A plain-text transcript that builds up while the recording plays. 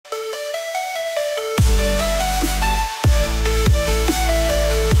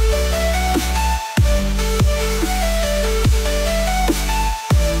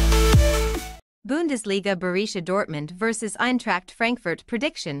Bundesliga Borussia Dortmund vs Eintracht Frankfurt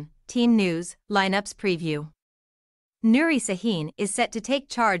prediction, team news, lineups preview. Nuri Sahin is set to take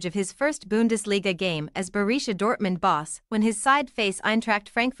charge of his first Bundesliga game as Borussia Dortmund boss when his side face Eintracht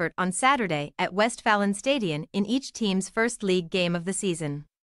Frankfurt on Saturday at Westfalenstadion in each team's first league game of the season.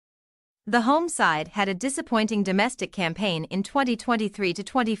 The home side had a disappointing domestic campaign in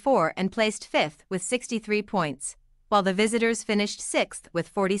 2023-24 and placed fifth with 63 points, while the visitors finished sixth with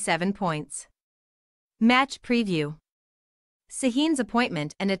 47 points. Match preview. Sahin's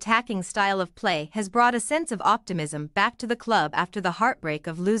appointment and attacking style of play has brought a sense of optimism back to the club after the heartbreak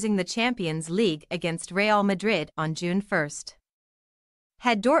of losing the Champions League against Real Madrid on June 1.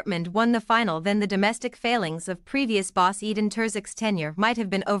 Had Dortmund won the final, then the domestic failings of previous boss Edin Terzic's tenure might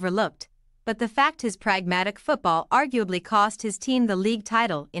have been overlooked, but the fact his pragmatic football arguably cost his team the league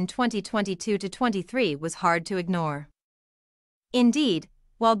title in 2022-23 was hard to ignore. Indeed,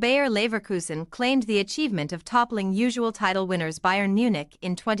 while Bayer Leverkusen claimed the achievement of toppling usual title winners Bayern Munich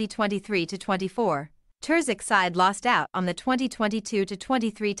in 2023-24, Terzic's side lost out on the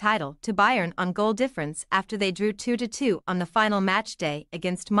 2022-23 title to Bayern on goal difference after they drew 2-2 on the final match day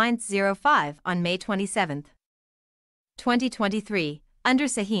against Mainz 05 on May 27. 2023. Under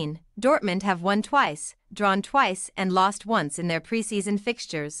Sahin, Dortmund have won twice, drawn twice and lost once in their preseason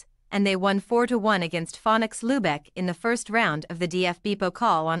fixtures, and they won 4-1 against Phoenix Lübeck in the first round of the DFB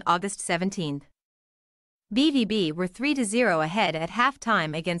Pokal on August 17. BVB were 3-0 ahead at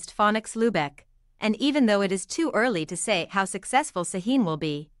half-time against Phoenix Lübeck, and even though it is too early to say how successful Sahin will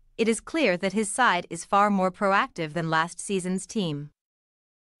be, it is clear that his side is far more proactive than last season's team.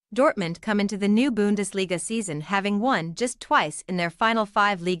 Dortmund come into the new Bundesliga season having won just twice in their final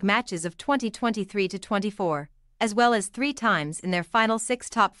 5 league matches of 2023-24, as well as 3 times in their final 6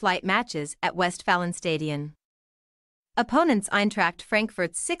 top-flight matches at Westfalenstadion. Opponents Eintracht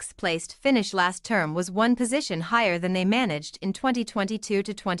Frankfurt's 6th-placed finish last term was 1 position higher than they managed in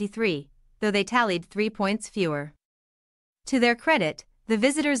 2022-23, though they tallied 3 points fewer. To their credit, the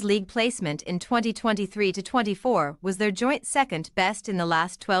visitors' league placement in 2023-24 was their joint second best in the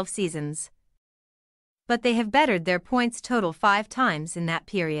last 12 seasons. But they have bettered their points total 5 times in that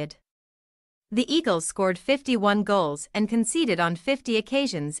period. The Eagles scored 51 goals and conceded on 50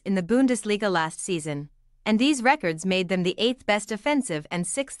 occasions in the Bundesliga last season, and these records made them the 8th best offensive and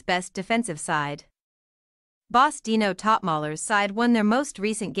 6th best defensive side. Boss Dino Topmoller's side won their most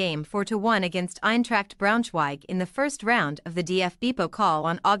recent game 4-1 against Eintracht Braunschweig in the first round of the DFB Pokal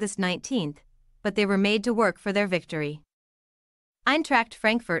on August 19, but they were made to work for their victory. Eintracht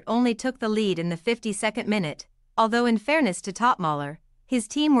Frankfurt only took the lead in the 52nd minute, although in fairness to Topmoller, his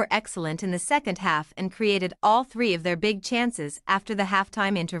team were excellent in the second half and created all 3 of their big chances after the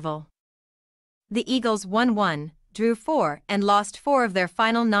halftime interval. The Eagles won 1, drew 4 and lost 4 of their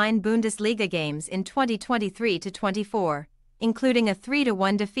final 9 Bundesliga games in 2023-24, including a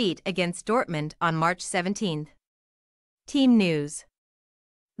 3-1 defeat against Dortmund on March 17. Team news.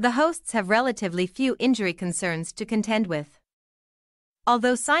 The hosts have relatively few injury concerns to contend with.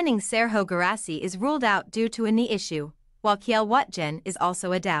 Although signing Serhou Guirassy is ruled out due to a knee issue, while Kjell Wattgen is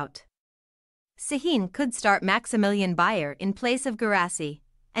also a doubt. Sahin could start Maximilian Bayer in place of Guirassy,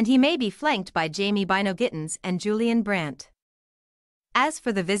 and he may be flanked by Jamie Bino Gittens and Julian Brandt. As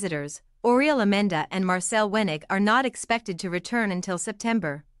for the visitors, Auriel Amenda and Marcel Wenig are not expected to return until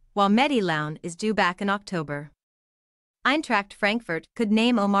September, while Mehdi Laun is due back in October. Eintracht Frankfurt could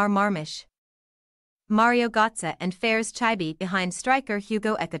name Omar Marmish, Mario Götze and Fares Chibi behind striker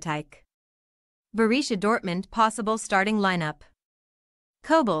Hugo Ekitike. Borussia Dortmund possible starting lineup: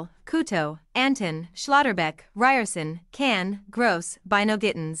 Kobel, Kuto, Anton, Schlotterbeck, Ryerson, Kahn, Gross, Bino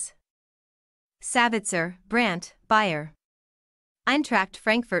Gittens. Savitzer, Brandt, Bayer. Eintracht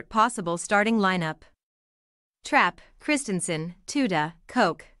Frankfurt possible starting lineup: Trapp, Christensen, Tuda,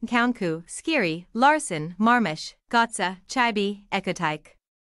 Koch, Nkunku, Skiri, Larson, Marmish, Götze, Chibi, Ekitike.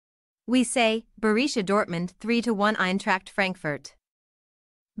 We say, Borussia Dortmund 3-1 Eintracht Frankfurt.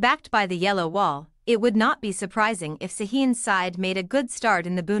 Backed by the yellow wall, it would not be surprising if Sahin's side made a good start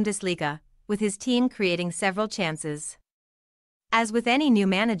in the Bundesliga, with his team creating several chances. As with any new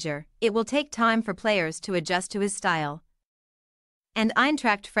manager, it will take time for players to adjust to his style. And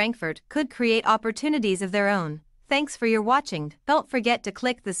Eintracht Frankfurt could create opportunities of their own. Thanks for your watching. Don't forget to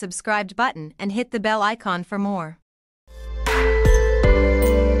click the subscribed button and hit the bell icon for more.